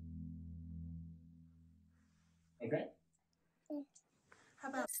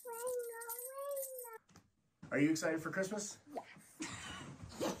Are you excited for Christmas?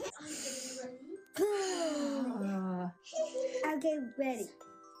 I'll get ready.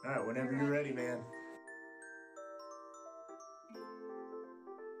 All right, whenever you're ready, man.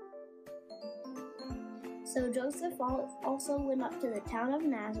 So Joseph also went up to the town of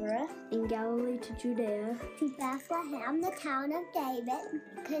Nazareth in Galilee to Judea, to Bethlehem, the town of David,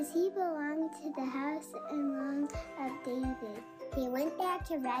 because he belonged to the house and line of David. He went there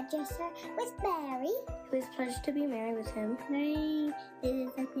to register with Mary, who was pledged to be married with him. Mary is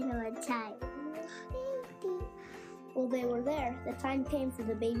expecting a child. While they were there, the time came for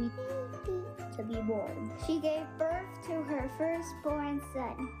the baby to be born. She gave birth to her firstborn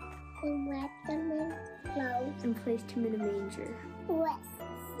son, and wrapped him in clothes and placed him in a manger.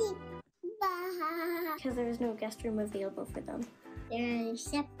 Because there was no guest room available for them. There are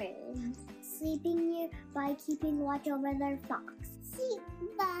shepherds sleeping nearby, keeping watch over their flocks.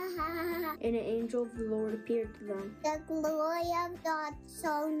 And an angel of the Lord appeared to them. The glory of God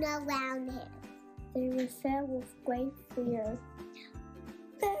shone around him. They were filled with great fear.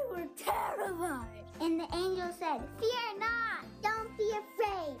 They were terrified. And the angel said, "Fear not. Don't be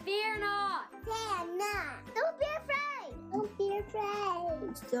afraid. Fear not. Fear not. Don't be afraid. Don't be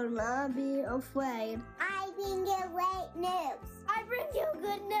afraid. Do not be afraid. I bring you great news. I bring you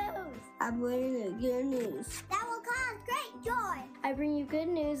good news. I bring you good news. That will cause great joy. I bring you good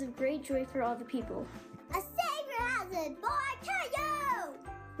news of great joy for all the people. A Savior has been born to you.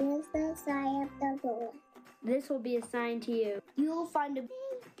 This is the sign of the Lord. This will be a sign to you. You will find a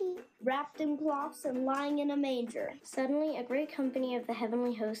baby wrapped in cloths and lying in a manger." Suddenly, a great company of the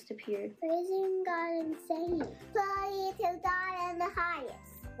heavenly host appeared, praising God and saying, "Glory to God in the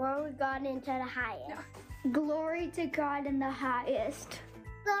highest." Glory to God into the highest. Glory to God in the highest.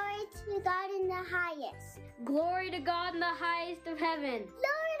 Glory to God in the highest. Glory to God in the highest of heaven.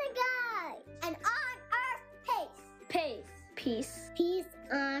 Glory to God. And on earth, peace. Peace. Peace. Peace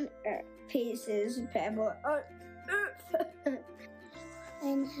on earth. Peace is pebble on earth.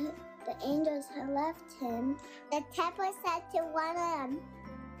 And the angels had left him. The temple said to one of them,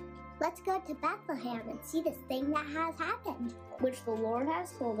 "Let's go to Bethlehem and see this thing that has happened, which the Lord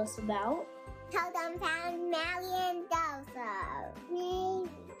has told us about." So them found Mary and Joseph,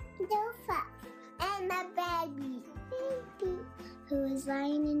 and the baby, who was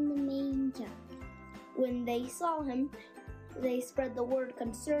lying in the manger. When they saw him, they spread the word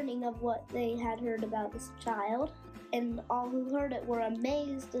concerning of what they had heard about this child, and all who heard it were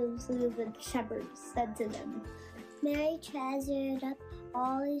amazed as the shepherds said to them. Mary treasured up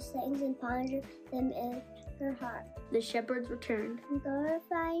all these things and pondered them in her heart. The shepherds returned,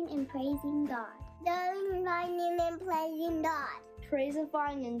 glorifying and praising God. Glorifying and praising God.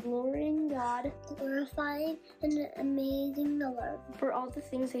 Praisifying and glorying God. Glorifying and amazing the Lord. For all the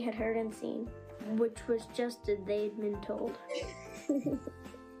things they had heard and seen, which was just as they had been told.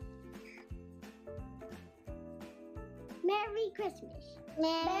 Merry Christmas.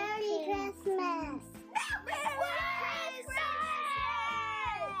 Merry Christmas. Merry Christmas.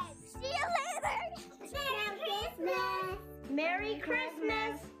 See you later. Merry Christmas. Merry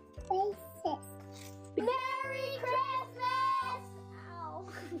Christmas. Merry Christmas. Ow.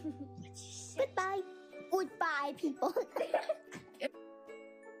 Goodbye. Goodbye, people.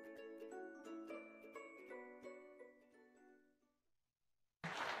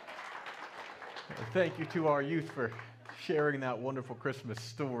 Thank you to our youth for sharing that wonderful Christmas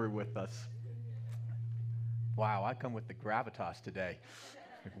story with us. Wow, I come with the gravitas today.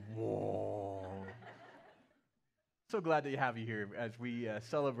 Like, whoa. So glad to have you here as we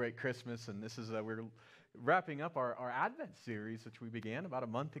celebrate Christmas, and this is we're wrapping up our Advent series, which we began about a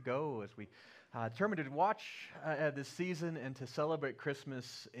month ago, as we determined to watch this season and to celebrate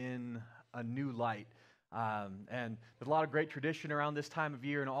Christmas in a new light. And there's a lot of great tradition around this time of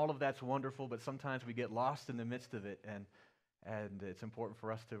year, and all of that's wonderful, but sometimes we get lost in the midst of it, and it's important for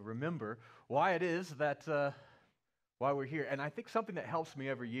us to remember why it is that why we're here. And I think something that helps me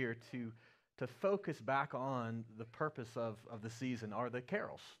every year to focus back on the purpose of the season are the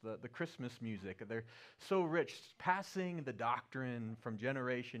carols, the Christmas music. They're so rich, passing the doctrine from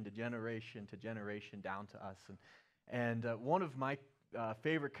generation to generation to generation down to us. And one of my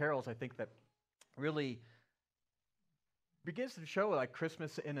favorite carols, I think, that really begins to show like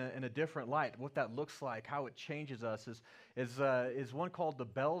Christmas in a different light, what that looks like, how it changes us, is one called "The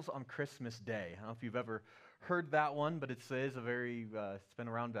Bells on Christmas Day." I don't know if you've ever heard that one, but it is a very it's been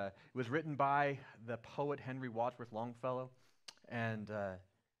around. It was written by the poet Henry Wadsworth Longfellow, and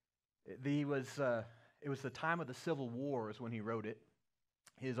it was the time of the Civil Wars when he wrote it.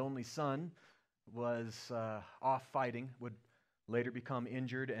 His only son was off fighting, would later become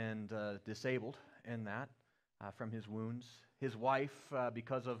injured and disabled in that from his wounds. His wife,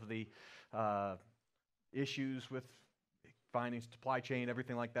 because of the issues with finding supply chain,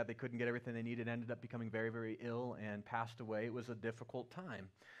 everything like that, they couldn't get everything they needed, ended up becoming very, very ill and passed away. It was a difficult time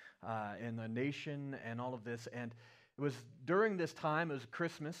in the nation and all of this. And it was during this time, it was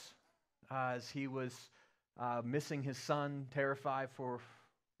Christmas, as he was missing his son, terrified for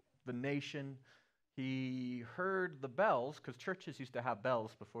the nation. He heard the bells, because churches used to have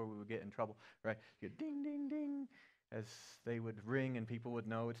bells before we would get in trouble, right? You get ding, ding, ding, as they would ring, and people would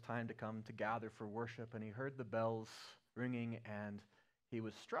know it's time to come to gather for worship. And he heard the bells ringing, and he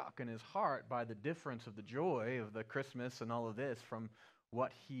was struck in his heart by the difference of the joy of the Christmas and all of this from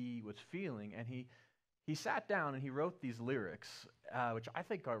what he was feeling. And he sat down and he wrote these lyrics, which I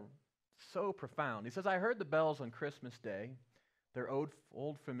think are so profound. He says, "I heard the bells on Christmas Day. Their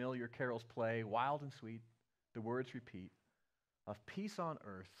old familiar carols play, wild and sweet, the words repeat, of peace on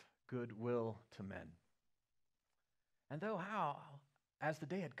earth, goodwill to men. And though how, as the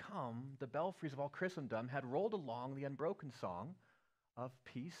day had come, the belfries of all Christendom had rolled along the unbroken song of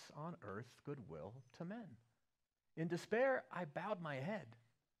peace on earth, goodwill to men. In despair, I bowed my head.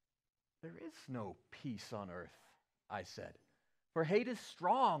 There is no peace on earth, I said, for hate is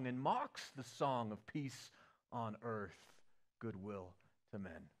strong and mocks the song of peace on earth, goodwill to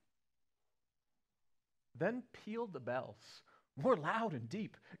men." Then pealed the bells, more loud and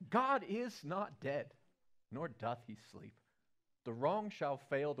deep. God is not dead, nor doth he sleep. The wrong shall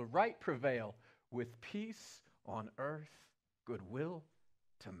fail, the right prevail, with peace on earth, goodwill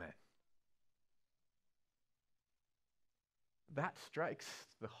to men. That strikes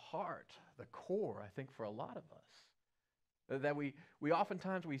the heart, the core, I think, for a lot of us. That we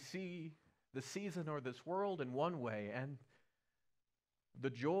oftentimes we see the season or this world in one way, and the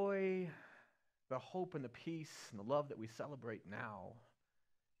joy, the hope, and the peace, and the love that we celebrate now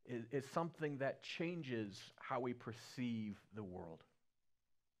is something that changes how we perceive the world.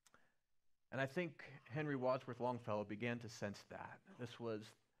 And I think Henry Wadsworth Longfellow began to sense that. This was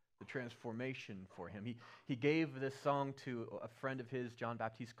the transformation for him. He gave this song to a friend of his, John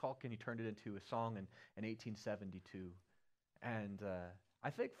Baptiste Calkin. He turned it into a song in 1872. And I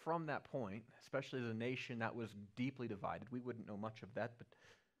think from that point, especially as a nation that was deeply divided, we wouldn't know much of that, but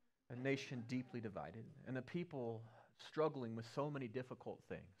a nation deeply divided, and a people struggling with so many difficult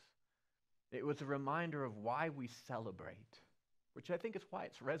things, it was a reminder of why we celebrate, which I think is why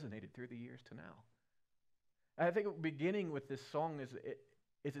it's resonated through the years to now. And I think beginning with this song is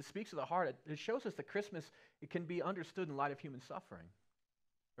it speaks to the heart. It shows us that Christmas, it can be understood in light of human suffering,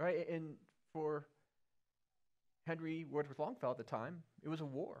 right? And for Henry Wadsworth Longfellow at the time, it was a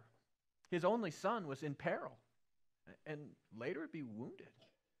war. His only son was in peril, and later be wounded.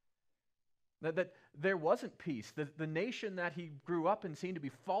 That there wasn't peace. The nation that he grew up in seemed to be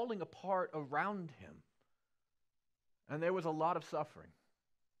falling apart around him. And there was a lot of suffering.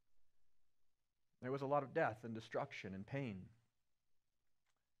 There was a lot of death and destruction and pain.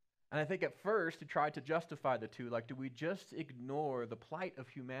 And I think at first he tried to justify the two, like, do we just ignore the plight of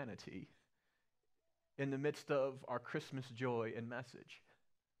humanity in the midst of our Christmas joy and message?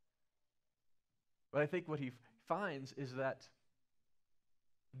 But I think what he finds is that,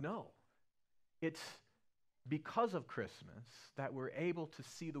 no, it's because of Christmas that we're able to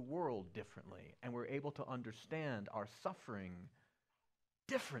see the world differently, and we're able to understand our suffering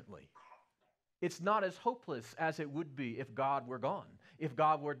differently. It's not as hopeless as it would be if God were gone, if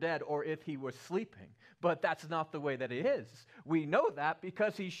God were dead, or if he was sleeping. But that's not the way that it is. We know that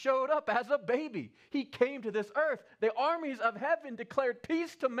because he showed up as a baby. He came to this earth. The armies of heaven declared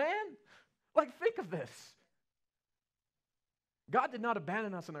peace to man. Like, think of this. God did not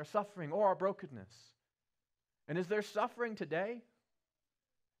abandon us in our suffering or our brokenness. And is there suffering today?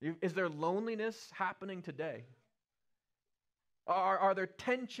 Is there loneliness happening today? Are there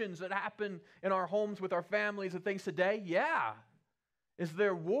tensions that happen in our homes with our families and things today? Yeah. Is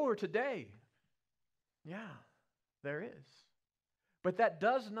there war today? Yeah, there is. But that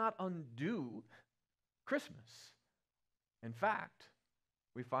does not undo Christmas. In fact,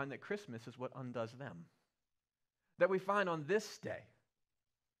 we find that Christmas is what undoes them. That we find on this day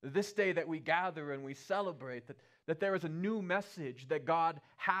that we gather and we celebrate, that there is a new message that God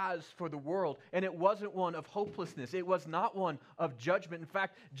has for the world. And it wasn't one of hopelessness. It was not one of judgment. In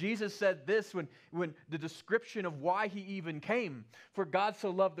fact, Jesus said this when the description of why he even came. For God so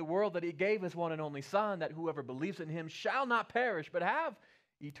loved the world that he gave his one and only Son, that whoever believes in him shall not perish, but have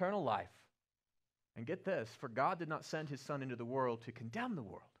eternal life. And get this, for God did not send his Son into the world to condemn the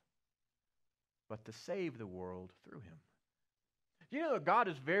world, but to save the world through him. You know that God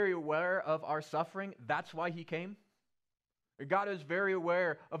is very aware of our suffering. That's why he came. God is very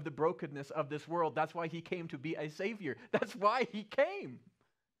aware of the brokenness of this world. That's why he came to be a savior. That's why he came.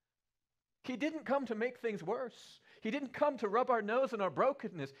 He didn't come to make things worse. He didn't come to rub our nose in our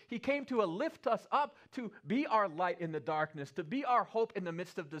brokenness. He came to lift us up, to be our light in the darkness, to be our hope in the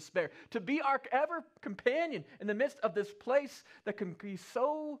midst of despair, to be our ever companion in the midst of this place that can be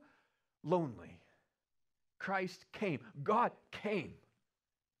so lonely. Christ came. God came.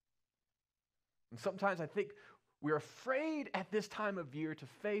 And sometimes I think we're afraid at this time of year to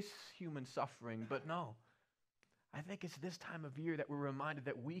face human suffering, but no. I think it's this time of year that we're reminded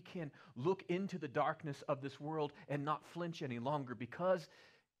that we can look into the darkness of this world and not flinch any longer because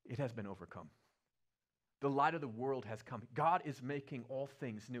it has been overcome. The light of the world has come. God is making all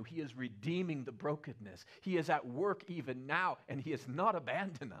things new. He is redeeming the brokenness. He is at work even now, and he has not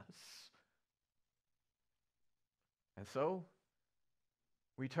abandoned us. And so,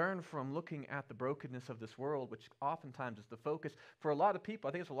 we turn from looking at the brokenness of this world, which oftentimes is the focus. For a lot of people,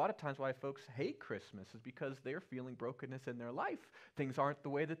 I think it's a lot of times why folks hate Christmas is because they're feeling brokenness in their life. Things aren't the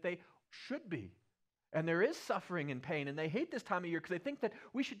way that they should be. And there is suffering and pain, and they hate this time of year because they think that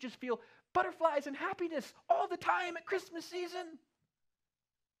we should just feel butterflies and happiness all the time at Christmas season.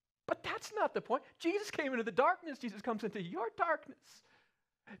 But that's not the point. Jesus came into the darkness. Jesus comes into your darkness.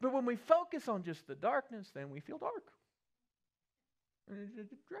 But when we focus on just the darkness, then we feel dark.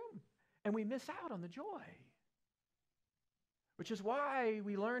 And we miss out on the joy. Which is why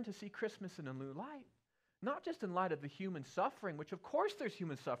we learn to see Christmas in a new light. Not just in light of the human suffering, which of course there's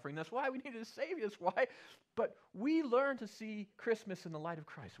human suffering. That's why we needed a Savior. That's why. But we learn to see Christmas in the light of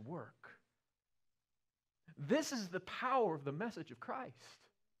Christ's work. This is the power of the message of Christ.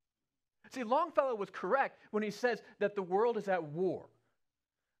 See, Longfellow was correct when he says that the world is at war.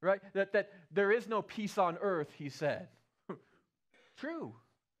 Right? That there is no peace on earth, he said. True.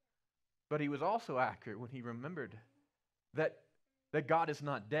 But he was also accurate when he remembered that God is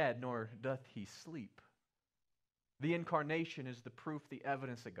not dead, nor doth he sleep. The incarnation is the proof, the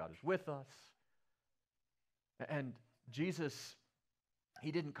evidence that God is with us. And Jesus,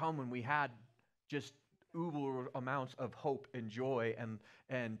 he didn't come when we had just uber amounts of hope and joy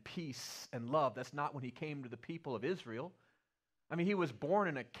and peace and love. That's not when he came to the people of Israel. I mean, he was born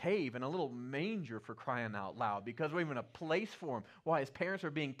in a cave in a little manger, for crying out loud, because we even a place for him. Why? His parents were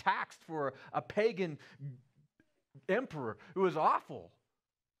being taxed for a pagan emperor. It was awful.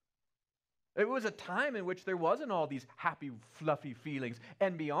 It was a time in which there wasn't all these happy, fluffy feelings.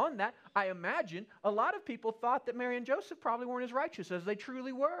 And beyond that, I imagine a lot of people thought that Mary and Joseph probably weren't as righteous as they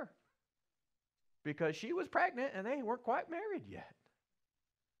truly were, because she was pregnant and they weren't quite married yet.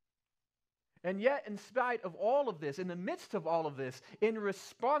 And yet, in spite of all of this, in the midst of all of this, in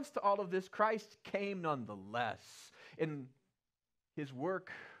response to all of this, Christ came nonetheless. And his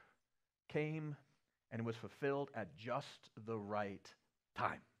work came and was fulfilled at just the right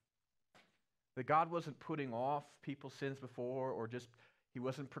time. That God wasn't putting off people's sins before, or just he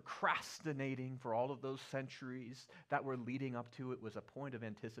wasn't procrastinating for all of those centuries that were leading up to it. It was a point of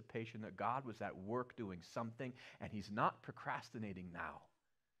anticipation that God was at work doing something, and he's not procrastinating now.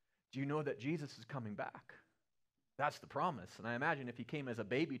 Do you know that Jesus is coming back? That's the promise. And I imagine if he came as a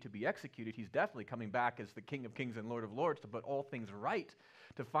baby to be executed, he's definitely coming back as the King of Kings and Lord of Lords to put all things right,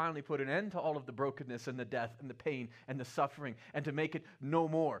 to finally put an end to all of the brokenness and the death and the pain and the suffering, and to make it no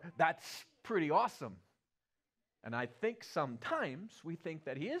more. That's pretty awesome. And I think sometimes we think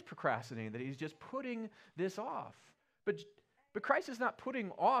that he is procrastinating, that he's just putting this off. But Christ is not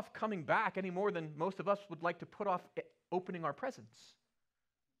putting off coming back any more than most of us would like to put off opening our presents.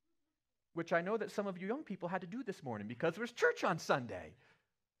 Which I know that some of you young people had to do this morning because there was church on Sunday.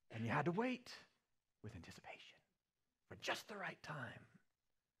 And you had to wait with anticipation for just the right time.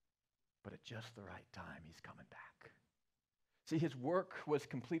 But at just the right time, he's coming back. See, his work was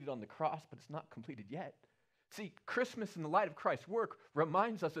completed on the cross, but it's not completed yet. See, Christmas in the light of Christ's work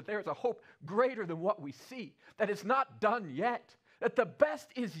reminds us that there is a hope greater than what we see, that it's not done yet, that the best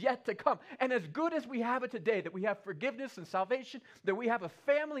is yet to come. And as good as we have it today, that we have forgiveness and salvation, that we have a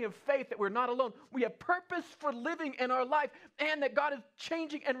family of faith, that we're not alone, we have purpose for living in our life, and that God is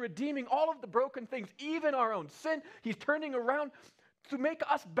changing and redeeming all of the broken things, even our own sin. He's turning around to make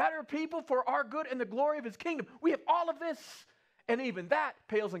us better people for our good and the glory of his kingdom. We have all of this, and even that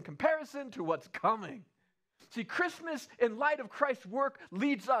pales in comparison to what's coming. See, Christmas in light of Christ's work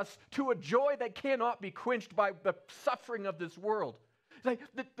leads us to a joy that cannot be quenched by the suffering of this world. Like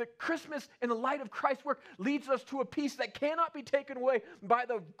the Christmas in the light of Christ's work leads us to a peace that cannot be taken away by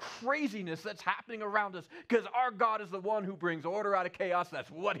the craziness that's happening around us, because our God is the one who brings order out of chaos.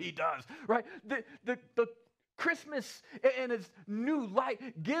 That's what he does, right? The Christmas in its new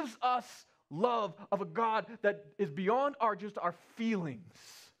light gives us love of a God that is beyond just our feelings.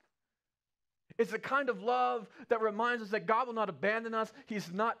 It's the kind of love that reminds us that God will not abandon us.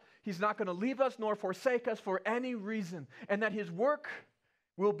 He's not going to leave us nor forsake us for any reason, and that his work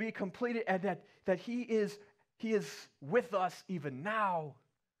will be completed, and that he is with us even now,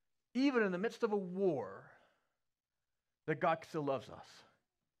 even in the midst of a war, that God still loves us.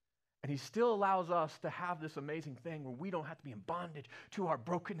 And he still allows us to have this amazing thing where we don't have to be in bondage to our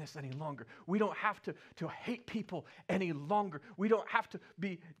brokenness any longer. We don't have to hate people any longer. We don't have to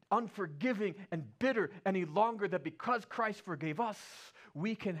be unforgiving and bitter any longer, that because Christ forgave us,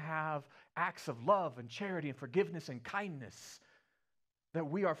 we can have acts of love and charity and forgiveness and kindness, that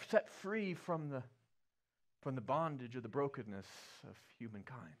we are set free from the bondage or the brokenness of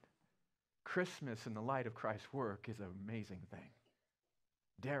humankind. Christmas in the light of Christ's work is an amazing thing.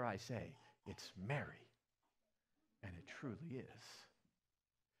 Dare I say, it's merry, and it truly is.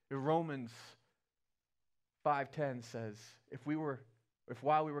 Romans 5:10 says, if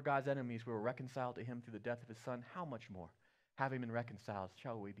while we were God's enemies, we were reconciled to him through the death of his Son, how much more, having been reconciled,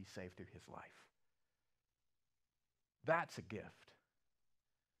 shall we be saved through his life? That's a gift.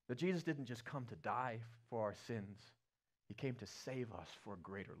 That Jesus didn't just come to die for our sins. He came to save us for a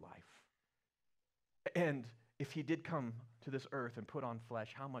greater life. And if he did come to this earth and put on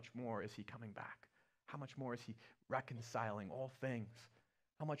flesh, how much more is he coming back? How much more is he reconciling all things?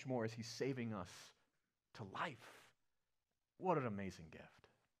 How much more is he saving us to life? What an amazing gift.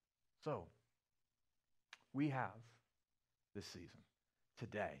 So, we have this season,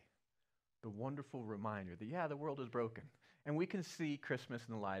 today, the wonderful reminder that, the world is broken. And we can see Christmas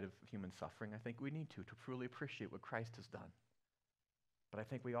in the light of human suffering. I think we need to truly appreciate what Christ has done. But I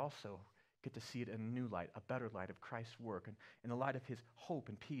think we also get to see it in a new light, a better light of Christ's work, and in the light of his hope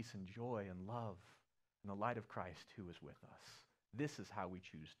and peace and joy and love, in the light of Christ who is with us. This is how we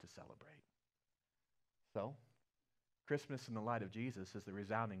choose to celebrate. So, Christmas in the light of Jesus is the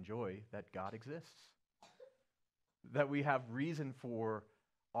resounding joy that God exists. That we have reason for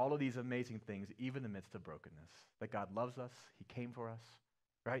all of these amazing things, even in the midst of brokenness. That God loves us, he came for us,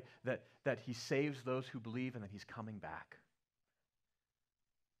 right? That he saves those who believe, and that he's coming back.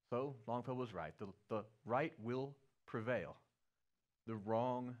 So, Longfellow was right. The right will prevail. The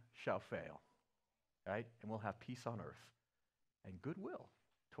wrong shall fail, right? And we'll have peace on earth and goodwill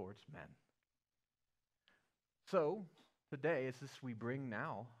towards men. So, today, as we bring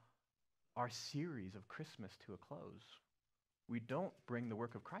now our series of Christmas to a close, we don't bring the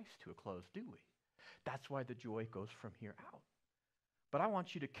work of Christ to a close, do we? That's why the joy goes from here out. But I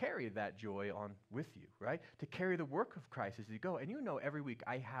want you to carry that joy on with you, right? To carry the work of Christ as you go. And every week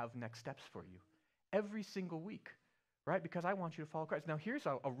I have next steps for you. Every single week, right? Because I want you to follow Christ. Now here's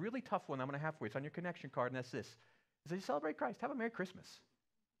a really tough one I'm going to have for you. It's on your connection card, and that's this. As you celebrate Christ, have a Merry Christmas.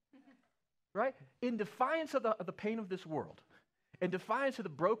 Right? In defiance of the pain of this world, in defiance of the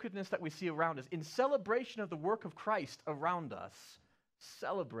brokenness that we see around us, in celebration of the work of Christ around us,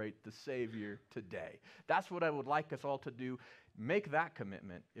 celebrate the Savior today. That's what I would like us all to do. Make that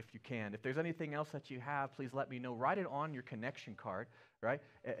commitment if you can. If there's anything else that you have, please let me know. Write it on your connection card, right?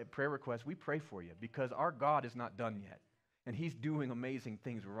 Prayer request. We pray for you because our God is not done yet. And he's doing amazing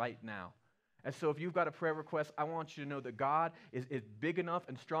things right now. And so if you've got a prayer request, I want you to know that God is big enough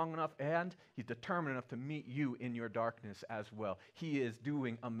and strong enough, and he's determined enough to meet you in your darkness as well. He is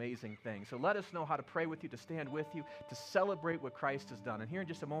doing amazing things. So let us know how to pray with you, to stand with you, to celebrate what Christ has done. And here in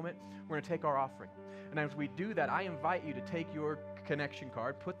just a moment, we're going to take our offering. And as we do that, I invite you to take your connection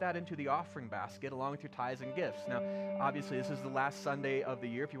card, put that into the offering basket along with your tithes and gifts. Now, obviously, this is the last Sunday of the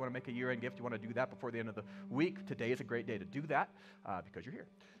year. If you want to make a year-end gift, you want to do that before the end of the week. Today is a great day to do that because you're here.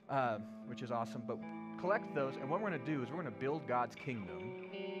 Which is awesome, but collect those, and what we're going to do is we're going to build God's kingdom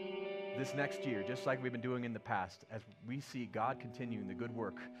this next year, just like we've been doing in the past, as we see God continuing the good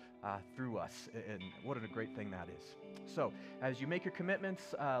work through us, and what a great thing that is. So, as you make your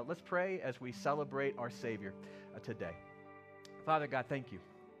commitments, let's pray as we celebrate our Savior today. Father God, thank you.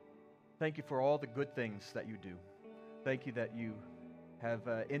 Thank you for all the good things that you do. Thank you that you have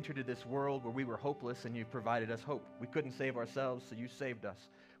entered into this world where we were hopeless, and you provided us hope. We couldn't save ourselves, so you saved us.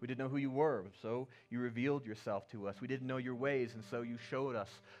 We didn't know who you were, so you revealed yourself to us. We didn't know your ways, and so you showed us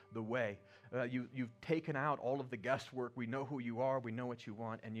the way. You've taken out all of the guesswork. We know who you are. We know what you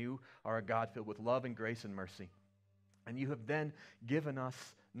want, and you are a God filled with love and grace and mercy. And you have then given us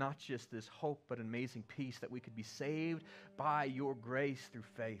not just this hope, but an amazing peace that we could be saved by your grace through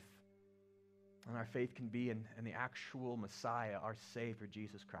faith. And our faith can be in the actual Messiah, our Savior,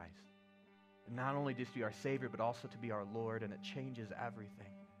 Jesus Christ. And not only just to be our Savior, but also to be our Lord, and it changes everything.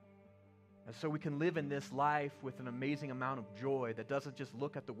 And so we can live in this life with an amazing amount of joy that doesn't just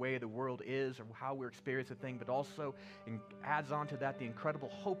look at the way the world is or how we're experiencing a thing, but also adds on to that the incredible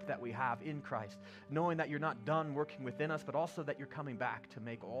hope that we have in Christ, knowing that you're not done working within us, but also that you're coming back to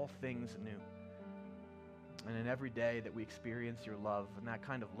make all things new. And in every day that we experience your love, and that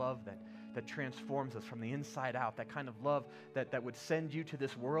kind of love that transforms us from the inside out, that kind of love that would send you to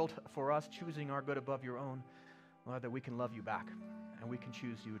this world for us, choosing our good above your own, Lord, that we can love you back, and we can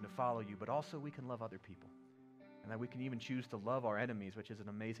choose you and to follow you, but also we can love other people, and that we can even choose to love our enemies, which is an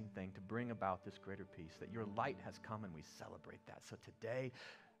amazing thing, to bring about this greater peace, that your light has come and we celebrate that. So today,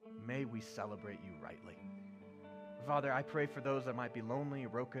 may we celebrate you rightly. Father, I pray for those that might be lonely or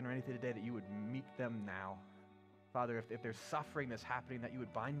broken or anything today, that you would meet them now. Father, if there's suffering that's happening, that you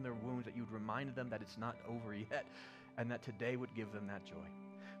would bind their wounds, that you would remind them that it's not over yet, and that today would give them that joy.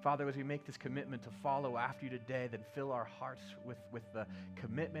 Father, as we make this commitment to follow after you today, then fill our hearts with the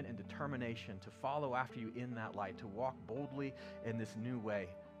commitment and determination to follow after you in that light, to walk boldly in this new way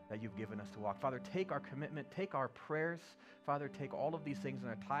that you've given us to walk. Father, take our commitment, take our prayers. Father, take all of these things and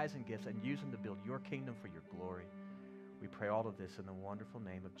our tithes and gifts and use them to build your kingdom for your glory. We pray all of this in the wonderful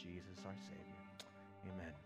name of Jesus, our Savior. Amen.